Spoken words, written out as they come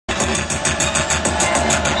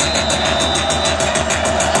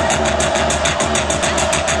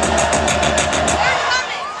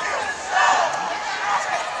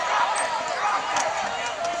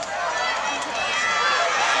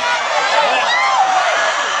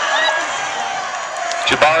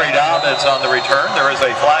On the return, there is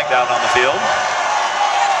a flag down on the field.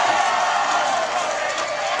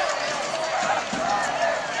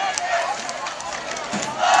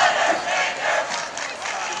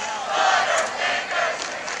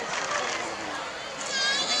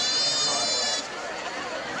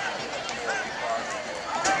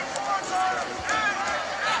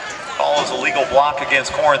 Call is a legal block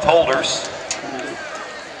against Corinth Holders.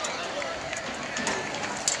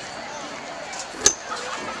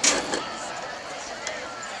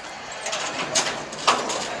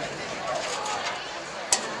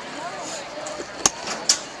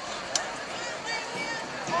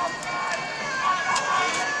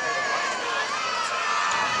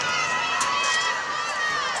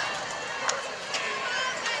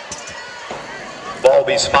 Ball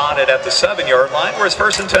be spotted at the 7-yard line, where it's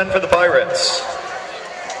 1st and 10 for the Pirates.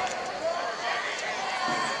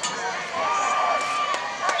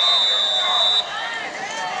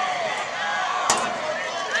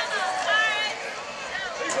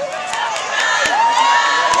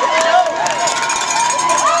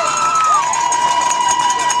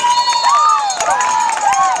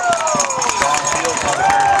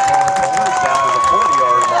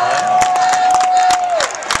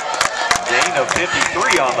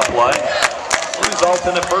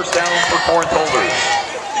 And a first down for Corinth Holders.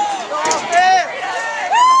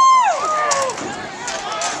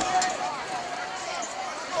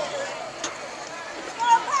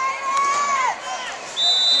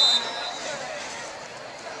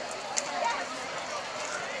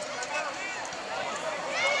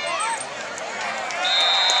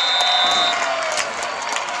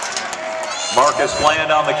 Marcus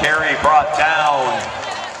Bland on the carry, brought down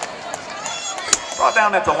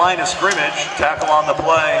at the line of scrimmage. Tackle on the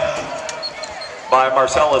play by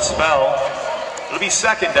Marcellus Spell. It'll be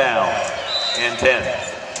 2nd down and 10.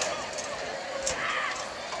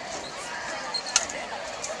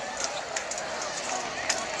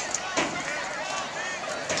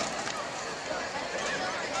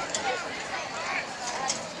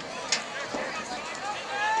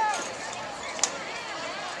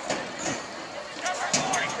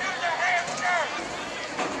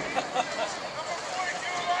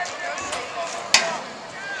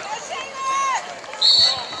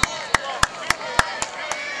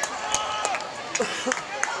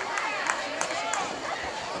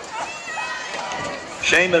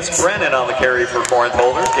 Seamus Brennan on the carry for Corinth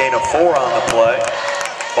Holders. Gain of 4 on the play.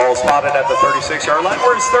 Ball spotted at the 36-yard line.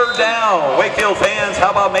 Where's 3rd down? Wakefield fans,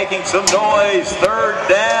 how about making some noise? 3rd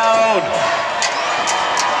down.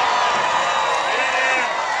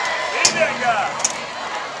 There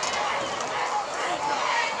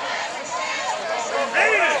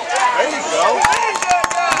you go.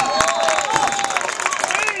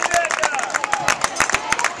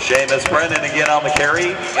 Seamus Brennan again on the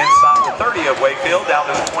carry, inside the 30 of Wakefield, down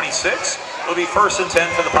to the 26. It'll be 1st and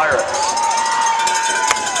 10 for the Pirates.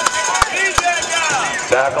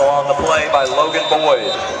 Tackle on the play by Logan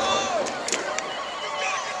Boyd.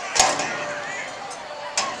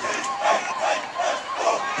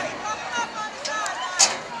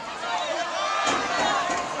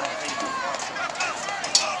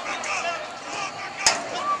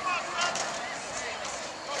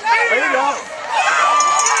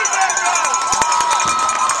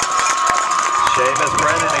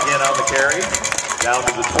 Carry down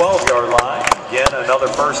to the 12-yard line. Again, another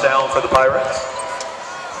first down for the Pirates.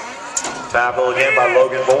 Tackle again by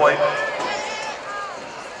Logan Boyd.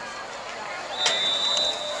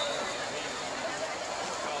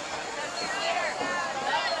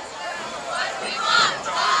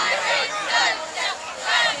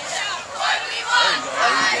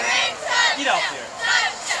 Get out there.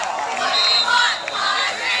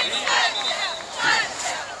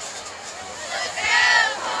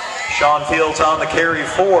 Sean Fields on the carry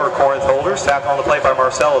for Corinth Holders. Tackle on the play by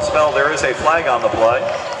Marcellus Spell. There is a flag on the play.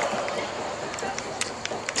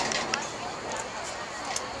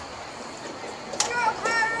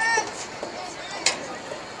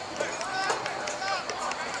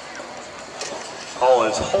 Call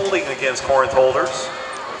is holding against Corinth Holders.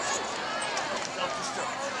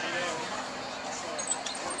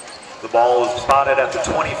 The ball is spotted at the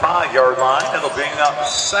 25-yard line. It'll bring up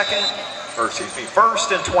first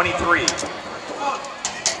and 23.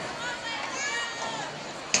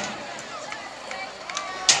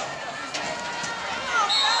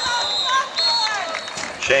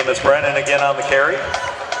 Seamus Brennan again on the carry.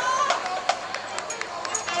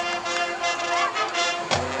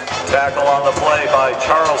 Tackle on the play by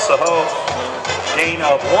Charles Saho. Gain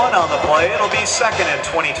of 1 on the play. It'll be 2nd and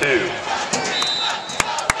 22.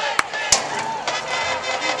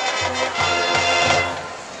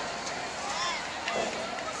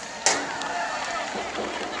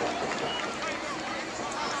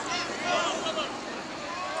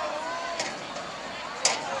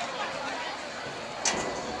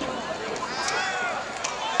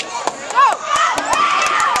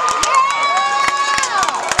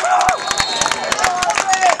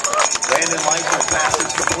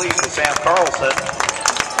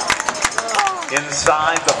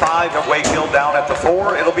 Inside the 5 of Wakefield, down at the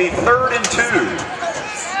 4. It'll be 3rd and 2.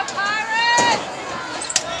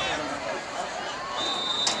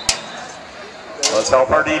 Let's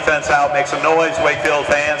help our defense out. Make some noise, Wakefield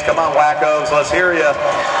fans. Come on, wackos. Let's hear you.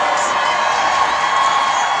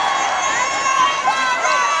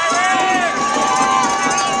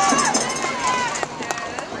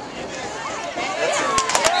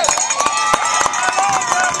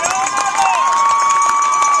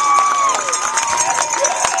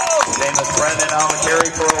 Brendan on the carry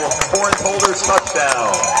for a Corinth Holders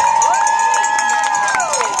touchdown.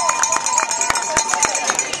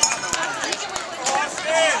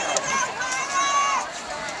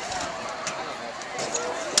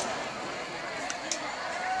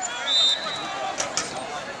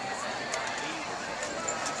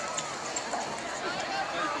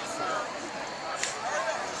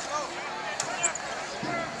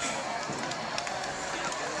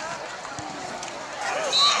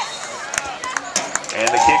 And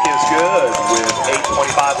the kick is good with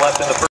 8:25 left in the first.